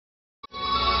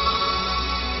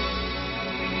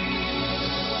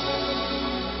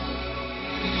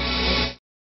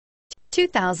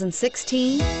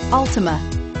2016 Altima.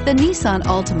 The Nissan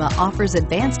Altima offers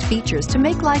advanced features to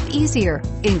make life easier,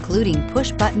 including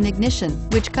push-button ignition,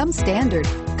 which comes standard.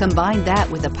 Combine that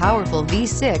with a powerful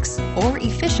V6 or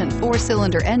efficient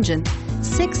 4-cylinder engine,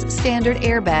 6 standard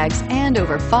airbags, and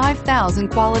over 5,000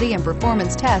 quality and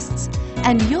performance tests,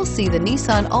 and you'll see the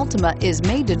Nissan Altima is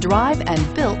made to drive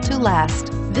and built to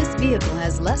last. This vehicle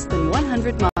has less than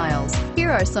 100 miles.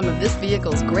 Here are some of this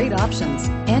vehicle's great options: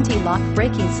 anti-lock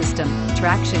braking system,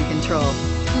 traction control,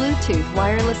 Bluetooth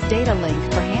wireless data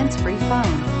link for hands-free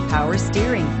phone, power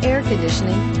steering, air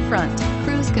conditioning, front,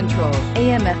 cruise control,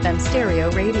 AM/FM stereo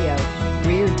radio,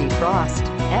 rear defrost,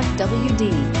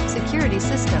 FWD, security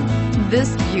system.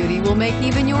 This beauty will make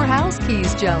even your house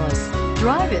keys jealous.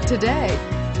 Drive it today.